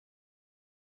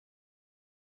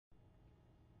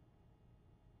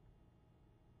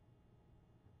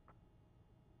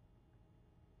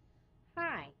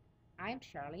I'm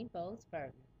Charlene Bowles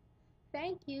Burton.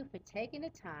 Thank you for taking the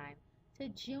time to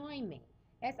join me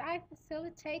as I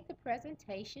facilitate the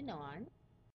presentation on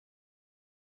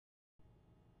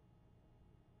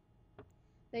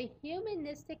the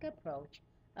humanistic approach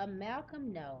of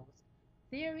Malcolm Knowles'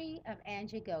 theory of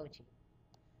andragogy.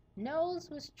 Knowles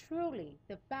was truly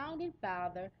the founding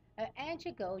father of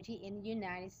andragogy in the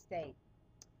United States.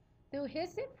 Through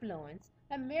his influence,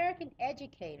 American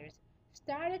educators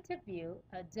started to view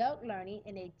adult learning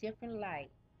in a different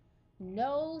light.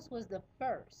 Knowles was the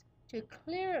first to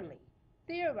clearly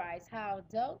theorize how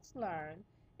adults learn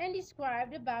and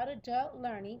described about adult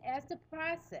learning as the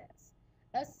process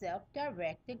of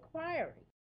self-directed inquiry.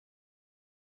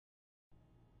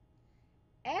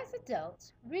 As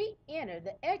adults, we enter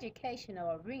the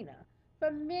educational arena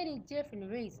for many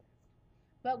different reasons.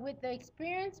 But with the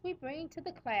experience we bring to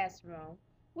the classroom,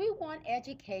 we want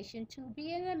education to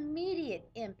be an immediate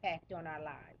impact on our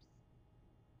lives.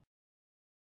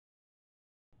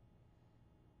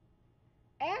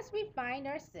 As we find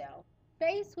ourselves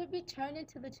faced with returning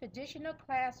to the traditional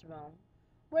classroom,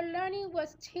 where learning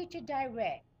was teacher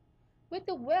direct, with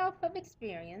the wealth of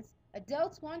experience,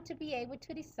 adults want to be able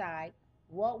to decide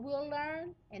what we'll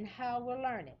learn and how we'll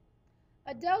learn it.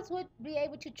 Adults would be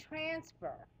able to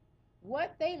transfer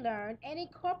what they learn and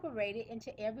incorporate it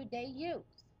into everyday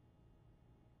use.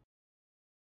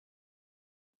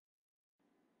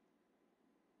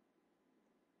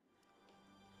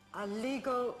 A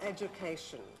legal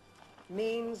education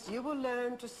means you will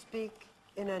learn to speak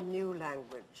in a new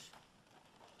language.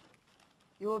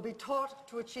 You will be taught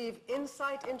to achieve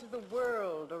insight into the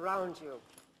world around you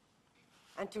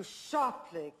and to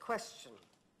sharply question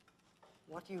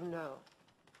what you know.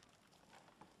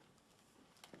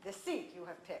 The seat you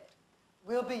have picked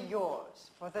will be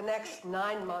yours for the next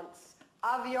 9 months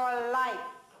of your life.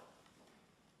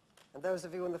 And those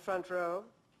of you in the front row,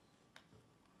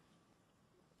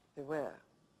 beware.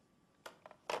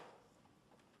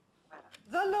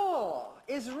 The law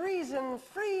is reason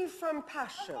free from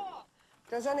passion.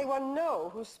 Does anyone know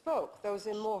who spoke those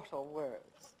immortal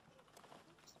words?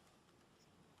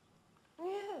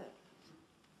 Yes.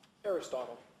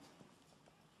 Aristotle.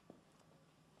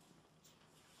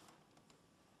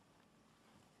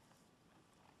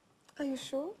 Are you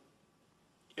sure?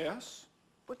 Yes?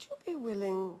 Would you be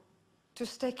willing to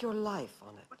stake your life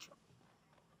on it?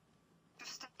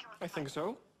 I think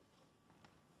so.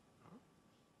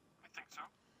 I think so.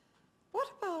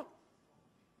 What about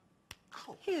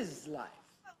his life?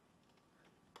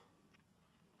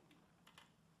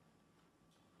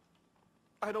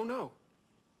 I don't know.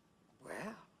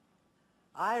 Well,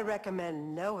 I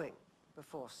recommend knowing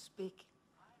before speaking.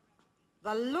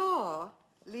 The law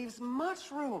leaves much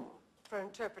room for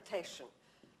interpretation,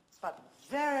 but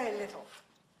very little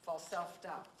for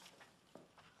self-doubt.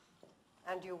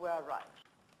 And you were right.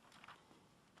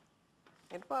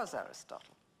 It was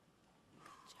Aristotle.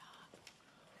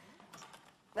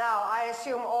 Now, I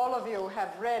assume all of you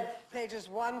have read pages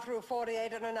 1 through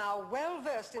 48 and are now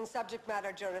well-versed in subject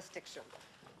matter jurisdiction.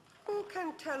 Who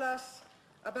can tell us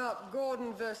about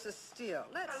Gordon versus Steele?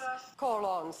 Let's call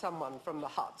on someone from the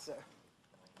Hotzer.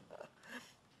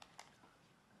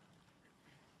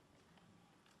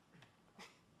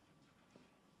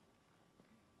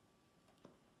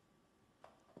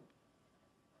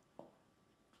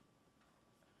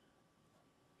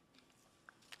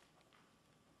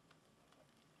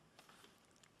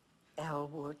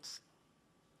 Woods.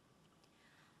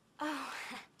 Oh,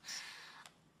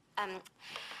 um,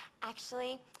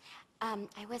 actually, I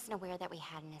wasn't aware that we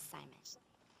had an assignment.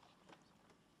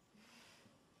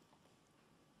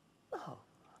 Oh.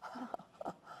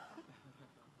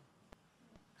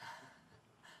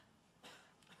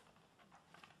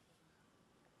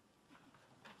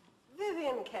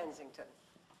 Vivian Kensington,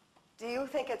 do you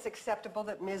think it's acceptable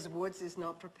that Ms. Woods is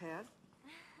not prepared?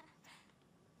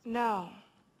 No.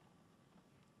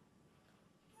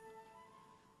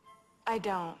 I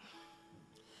don't.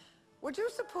 Would you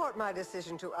support my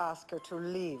decision to ask her to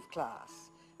leave class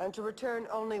and to return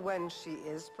only when she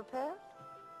is prepared?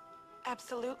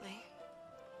 Absolutely.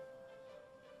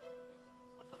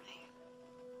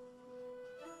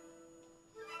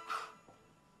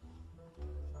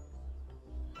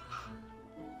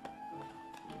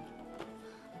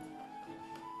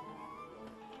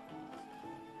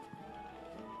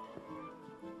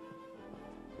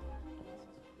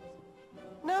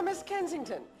 Now, Miss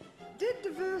Kensington, did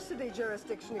diversity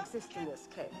jurisdiction exist in this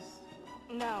case?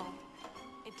 No,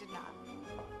 it did not.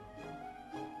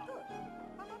 Good.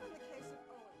 How about in the case of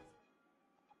Owens?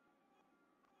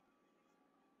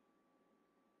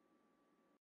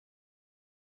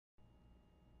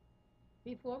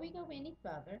 Before we go any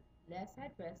further, let's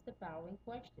address the following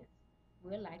questions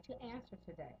we'd like to answer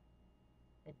today.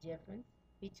 The difference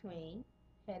between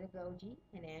pedagogy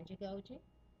and andragogy,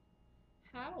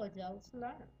 how adults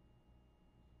learn,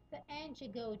 the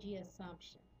andragogy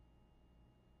assumption,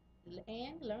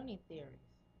 and learning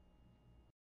theories.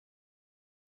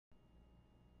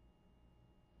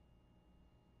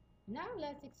 Now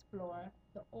let's explore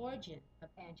the origin of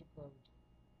andragogy.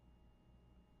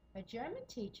 A German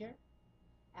teacher,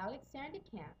 Alexander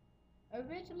Camp,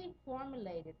 originally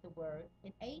formulated the word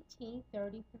in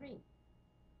 1833.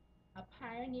 A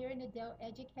pioneer in adult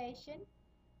education,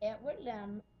 Edward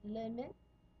Lemon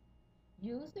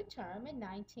used the term in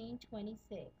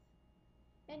 1926.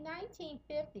 In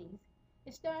 1950s,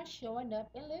 it started showing up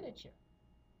in literature.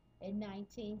 In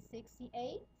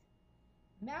 1968,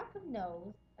 Malcolm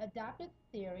Knowles adopted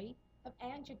the theory of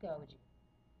andragogy.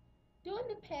 During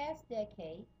the past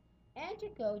decade,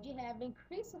 andragogy have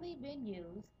increasingly been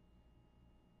used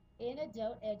in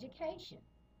adult education.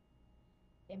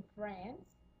 In France,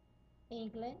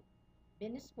 England,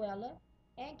 Venezuela,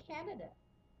 and Canada,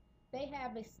 they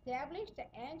have established the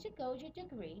andragogy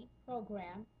degree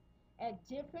program at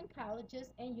different colleges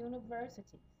and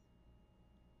universities.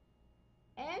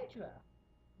 Andra,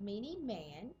 meaning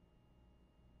man,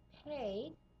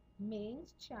 paid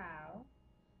means child,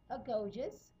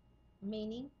 agogus,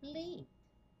 meaning lead.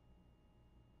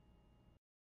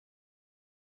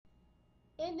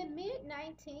 In the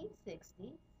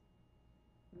mid-1960s,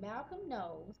 Malcolm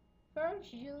Knowles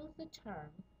first used the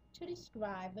term to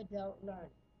describe adult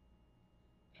learning.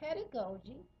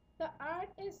 Pedagogy, the art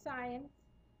and science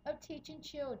of teaching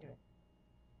children.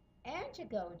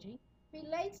 Andragogy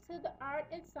relates to the art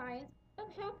and science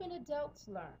of helping adults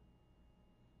learn.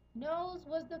 Knowles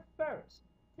was the first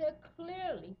to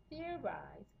clearly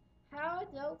theorize how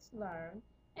adults learn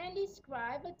and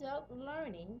describe adult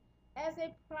learning as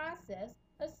a process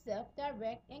of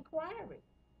self-direct inquiry.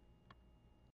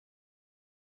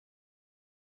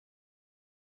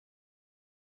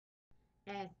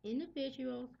 As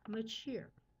individuals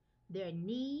mature, their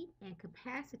need and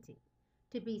capacity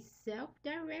to be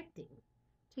self-directing,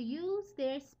 to use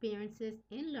their experiences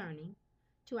in learning,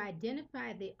 to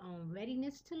identify their own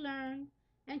readiness to learn,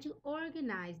 and to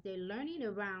organize their learning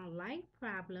around life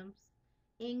problems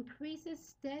increases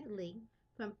steadily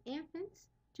from infants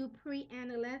to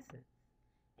pre-adolescence,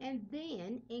 and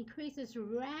then increases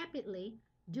rapidly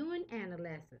during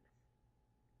adolescence.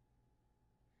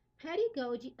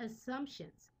 Pedagogy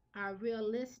assumptions are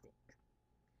realistic,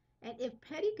 and if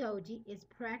pedagogy is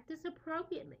practiced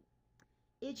appropriately,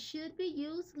 it should be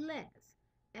used less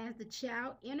as the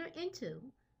child enter into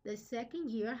the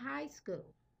second year of high school.